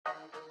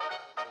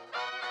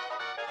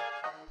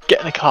Get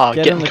in the car.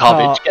 Get in the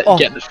car. bitch. Get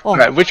in the.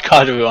 Alright, which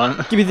car do we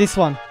want? Give me this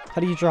one. How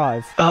do you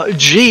drive?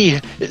 G.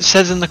 It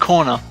says in the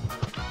corner.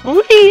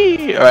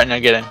 Whee! Alright, now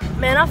get in.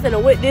 Man, I'm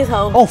finna whip this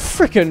hoe. Oh,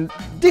 frickin'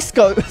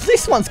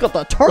 this one's got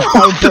the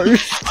turbo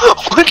boost.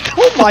 What the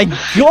Oh my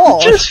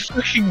god! You just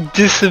fucking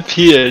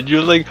disappeared.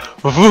 You're like,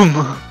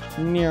 boom.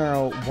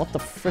 Nero, what the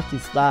frick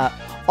is that?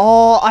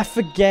 Oh, I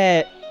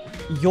forget.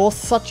 You're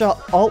such a...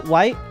 Oh,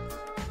 wait.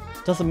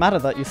 Doesn't matter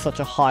that you're such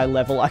a high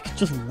level. I could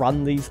just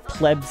run these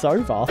plebs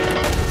over.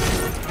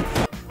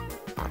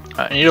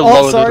 I need to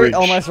lower the bridge.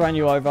 Almost ran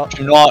you over.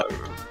 Do not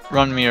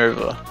run me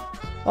over.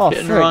 Oh,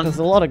 frick, there's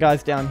a lot of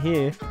guys down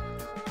here.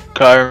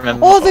 I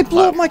remember. Oh, they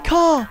blew up my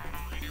car!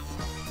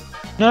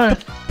 No.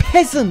 The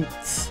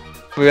peasants!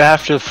 We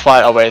have to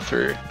fight our way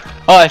through.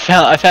 Oh, I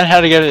found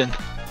how to get in.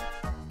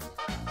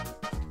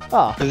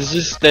 Ah. There's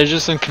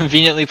just some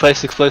conveniently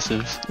placed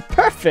explosives.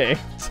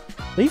 Perfect!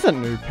 These are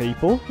new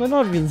people. They're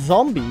not even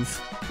zombies.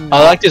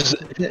 I like this.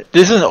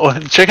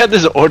 Check out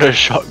this auto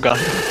shotgun.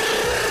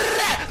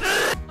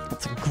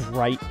 That's a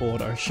great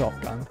auto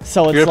shotgun.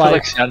 So it's You're gonna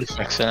like... put like sound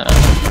effects in it.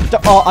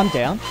 Oh, I'm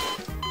down.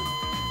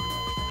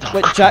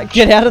 Wait, Jack,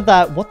 get out of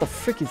that. What the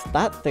frick is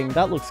that thing?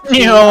 That looks cool.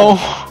 No.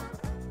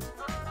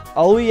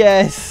 Oh,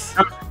 yes.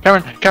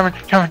 Cameron.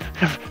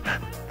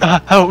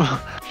 Help.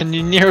 Can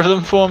you near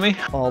them for me?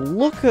 Oh,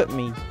 look at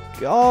me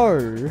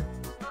go.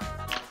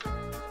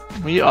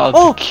 We are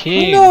the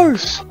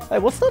kings. No. Hey,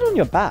 what's that on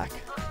your back?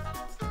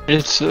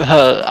 It's,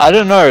 I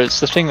don't know. It's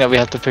the thing that we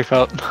have to pick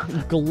up.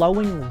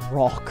 Glowing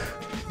rock.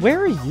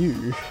 Where are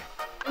you?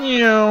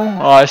 Oh,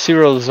 I see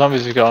where all the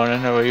zombies are going.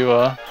 I know where you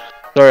are.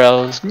 Sorry, I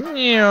was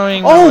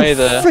meowing away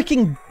there. Oh,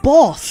 freaking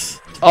boss!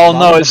 Oh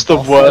no, it's the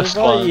worst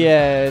one.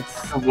 Yeah,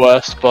 it's the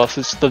worst boss.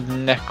 It's the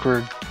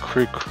Necro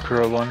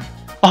one.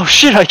 Oh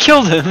shit, I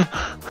killed him!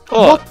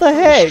 Oh, what the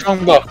heck?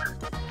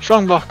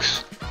 Strong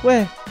box.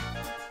 Where?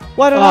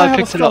 Why don't I have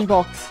a strong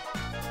box?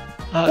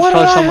 Why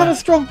don't I have a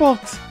strong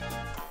box?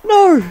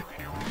 No!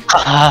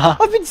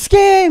 I've been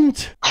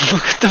scammed!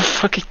 Look at the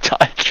fucking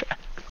time track.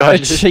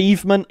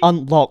 Achievement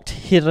unlocked,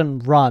 hit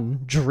and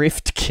run,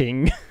 Drift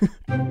King.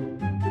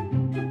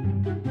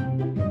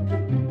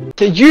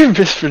 You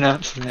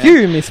mispronounced it.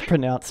 You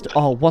mispronounced.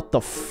 Oh, what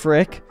the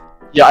frick?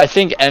 Yeah, I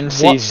think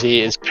MCZ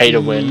is pay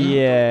to win.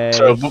 Yeah.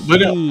 So we're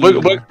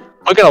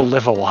gonna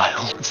live a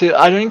while. See,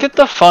 I don't get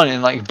the fun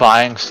in like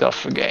buying stuff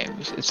for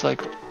games. It's like,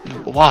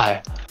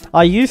 why?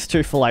 I used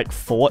to for like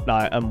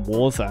Fortnite and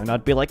Warzone.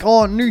 I'd be like,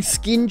 oh, new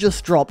skin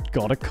just dropped,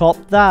 gotta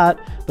cop that.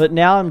 But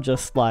now I'm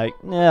just like,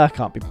 I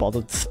can't be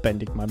bothered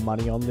spending my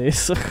money on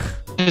this. If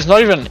it's not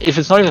even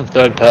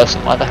third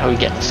person, why the hell are we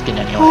getting the skin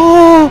anyway?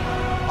 Oh,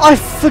 I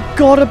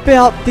forgot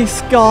about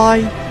this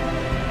guy.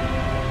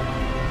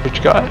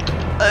 Which guy?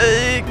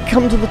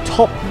 Come to the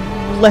top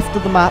left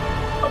of the map.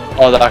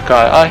 Oh, that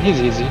guy. Oh,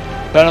 he's easy.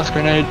 Bonus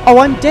grenade. Oh,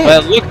 I'm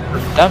dead. Look at the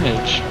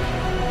damage.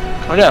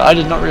 Oh yeah, I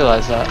did not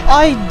realize that.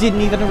 I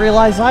didn't even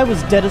realize I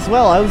was dead as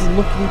well. I was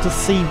looking to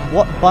see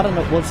what button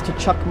it was to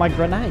chuck my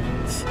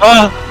grenades.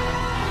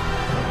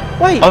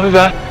 Wait. I'll be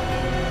back.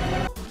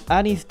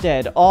 And he's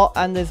dead. Oh,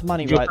 and there's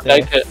money right there.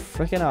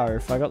 Freaking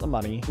oaf, I got the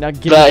money. Now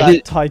give me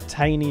that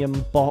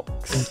titanium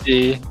box.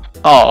 D.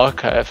 Oh,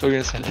 okay. I thought you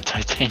were gonna say the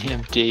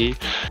titanium D.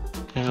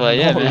 I was like,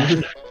 yeah,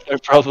 man, no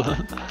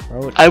problem.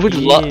 Bro, I would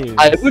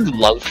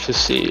love to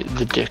see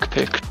the dick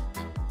pic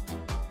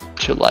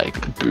to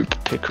like boob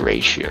pic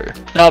ratio.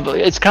 No, but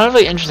it's kind of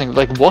like interesting.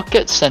 Like, what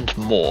gets sent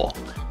more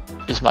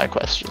is my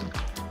question.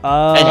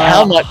 And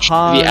how much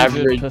the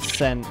average?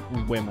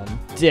 100% women.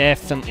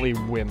 Definitely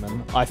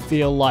women. I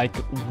feel like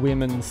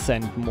women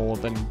send more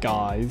than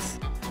guys.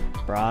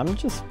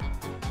 Bruh,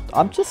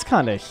 I'm just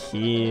kind of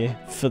here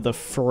for the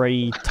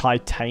free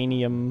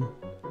titanium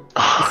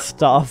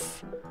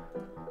stuff.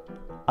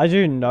 I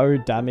do no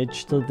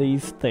damage to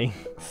these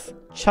things.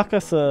 Chuck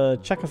us a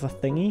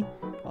thingy.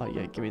 Oh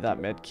yeah, give me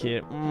that med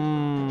kit.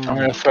 I'm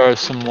gonna throw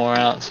some more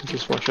out, so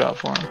just watch out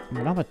for them. I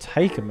mean, I'm gonna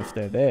take them if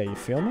they're there. You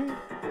feel me?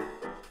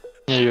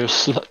 Yeah, you're a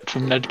slut for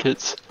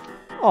medkits.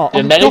 Oh,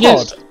 yeah,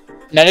 God.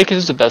 Medkit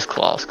is the best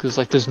class because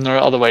like there's no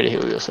other way to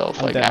heal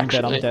yourself. I'm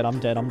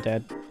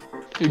dead.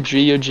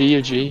 You're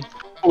G.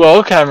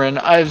 Well, Cameron,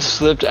 I've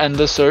slipped and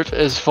the soap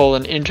has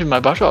fallen into my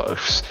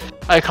buttocks.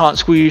 I can't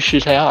squeeze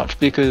shit out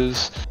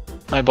because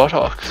my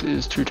buttocks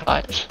is too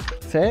tight.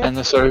 Fair. And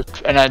the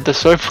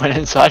soap went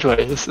in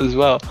sideways as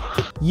well.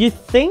 You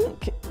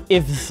think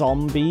if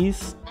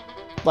zombies,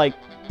 like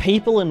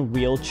people in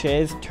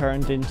wheelchairs,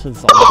 turned into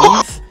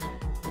zombies,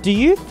 do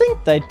you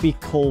think they'd be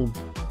called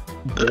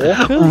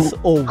walkers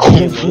or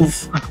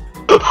wheelers?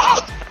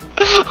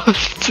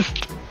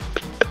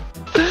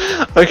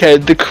 Okay,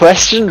 the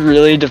question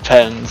really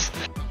depends.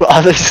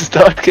 Are they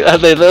stuck? Are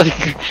they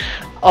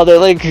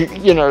like,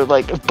 you know,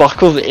 like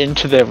buckled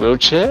into their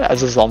wheelchair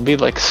as a zombie,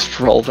 like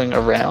strolling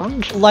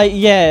around? Like,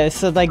 yeah,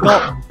 so they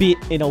got bit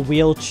in a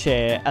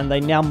wheelchair and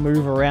they now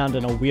move around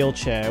in a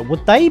wheelchair.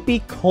 Would they be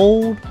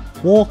called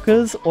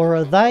walkers or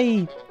are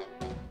they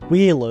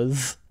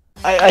wheelers?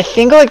 I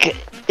think like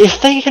if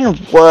they can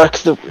work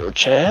the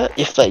wheelchair,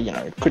 if they, you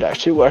know, could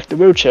actually work the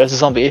wheelchair as a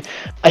zombie,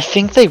 I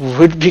think they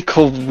would be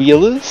called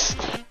wheelers.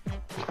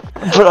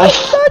 But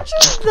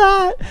Imagine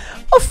that!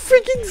 A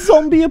freaking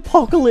zombie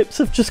apocalypse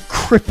of just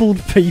crippled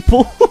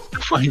people.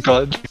 Oh my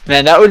god.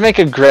 Man, that would make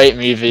a great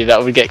movie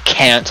that would get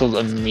cancelled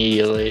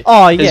immediately.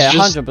 Oh yeah,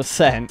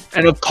 100%.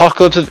 An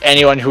apocalypse of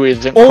anyone who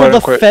isn't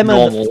quote-unquote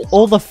normal.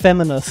 All the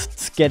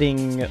feminists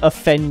getting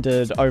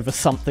offended over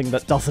something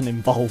that doesn't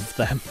involve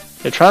them.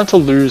 They're trying to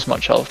lose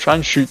much health. Try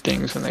and shoot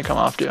things when they come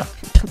after you.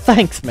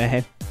 Thanks,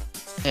 man.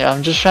 Yeah,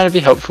 I'm just trying to be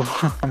helpful.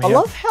 I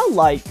love how,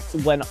 like,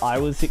 when I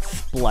was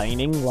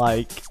explaining,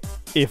 like,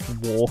 if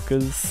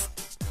walkers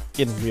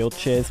in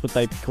wheelchairs, would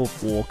they be called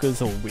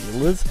walkers or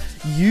wheelers?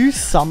 You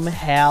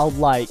somehow,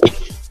 like,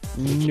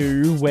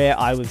 knew where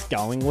I was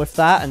going with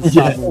that and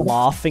started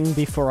laughing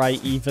before I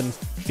even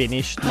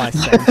finished my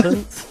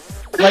sentence.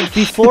 Like,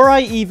 before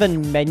I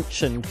even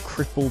mentioned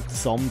crippled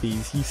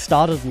zombies, you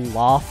started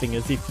laughing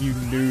as if you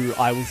knew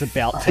I was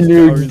about to I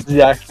knew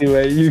exactly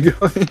where you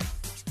were going.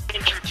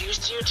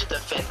 Introduce you to the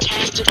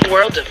fantastic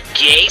world of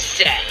gay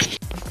sex.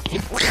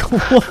 What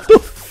the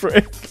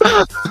frick?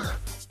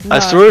 I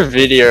saw a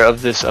video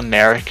of this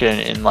American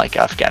in like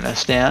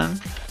Afghanistan,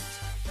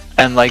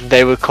 and like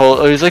they were called.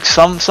 It was like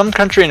some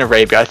country in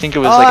Arabia. I think it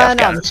was like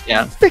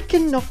Afghanistan.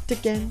 Freaking knocked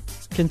again.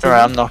 Continue.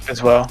 Alright, I'm knocked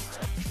as well.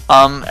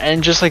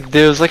 And just like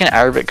there was like an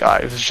Arabic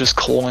guy who was just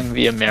calling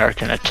the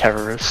American a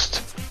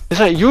terrorist. He's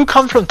like, "You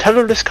come from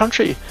terrorist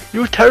country.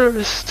 You're a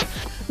terrorist."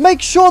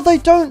 Make sure they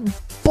don't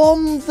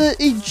bomb the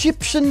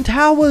Egyptian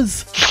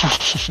towers.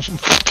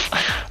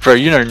 Bro,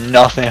 you know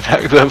nothing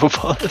about global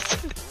politics.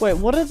 Wait,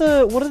 what are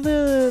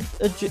the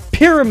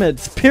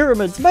pyramids?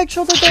 Pyramids. Make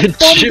sure they don't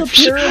bomb the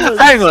pyramids.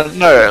 Hang on,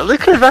 no.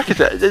 Let's go back to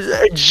that.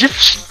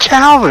 Egyptian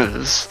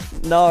towers.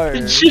 No.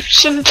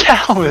 Egyptian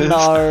towers.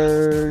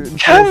 No.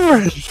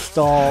 Cameron,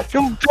 stop.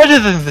 You're better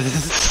than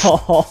this.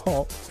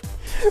 Stop.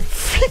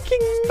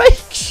 Freaking make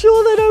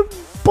sure they don't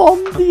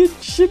bomb the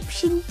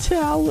Egyptian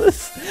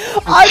towers.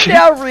 I'm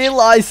now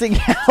realizing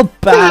how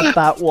bad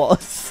that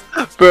was.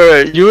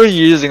 Bro, you were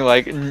using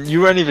like,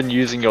 you weren't even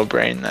using your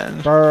brain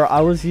then. Bro, I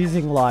was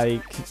using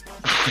like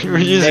you were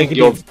using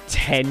your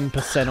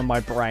 10% of my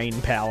brain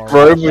power.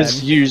 Bro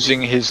was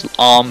using his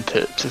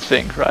armpit to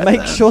think right Make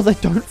then. sure they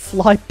don't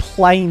fly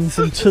planes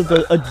into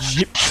the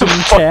Egyptian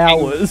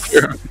towers.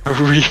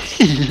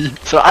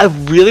 So I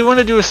really want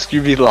to do a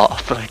Scooby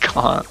laugh, but I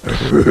can't.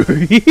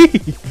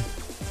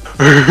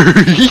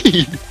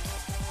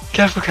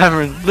 Careful,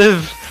 Cameron.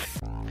 Live.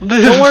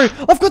 Don't worry,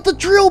 I've got the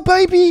drill,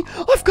 baby!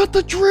 I've got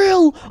the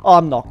drill! Oh,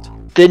 I'm knocked.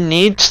 There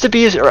needs to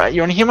be a... Alright, you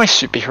wanna hear my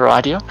superhero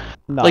idea?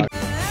 No. Like...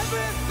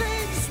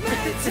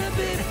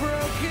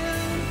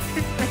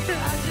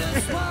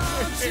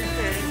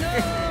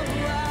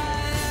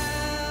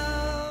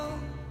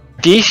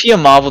 DC or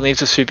Marvel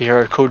needs a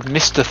superhero called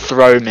Mr.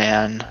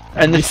 Throwman.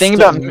 And the thing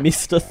about...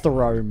 Mr.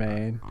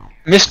 Throwman.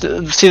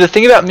 See, the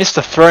thing about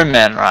Mr.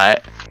 Throwman,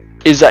 right,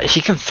 is that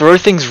he can throw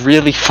things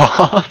really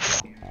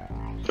fast.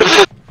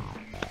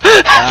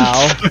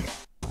 Wow.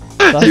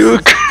 You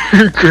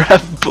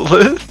grab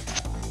bullets.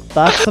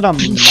 That's an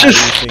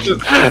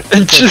amazing.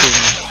 and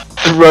just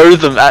throw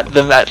them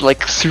at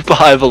like super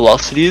high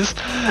velocities,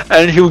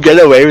 and he'll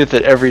get away with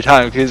it every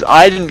time because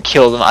I didn't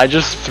kill them. I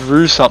just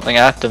threw something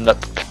at them that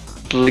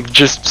like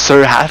just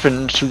so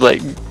happened to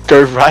like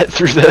go right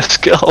through their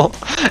skull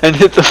and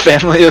hit the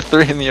family of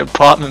 3 in the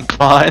apartment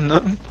behind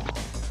them.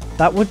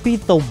 That would be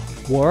the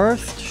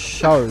worst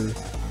show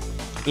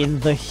in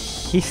the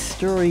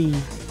history.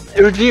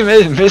 It would be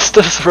amazing,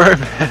 Mr.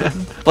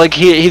 Throwman. Like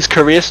his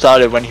career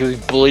started when he was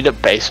bullied at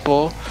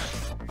baseball,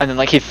 and then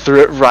like he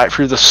threw it right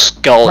through the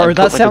skull. Bro, and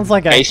that put, sounds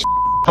like a base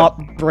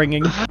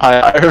upbringing.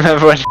 I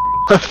remember when he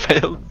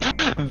failed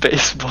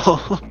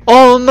baseball.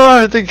 Oh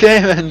no, the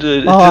game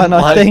ended. Oh, and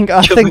I think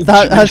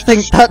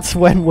that's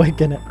when we're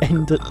gonna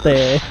end it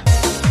there.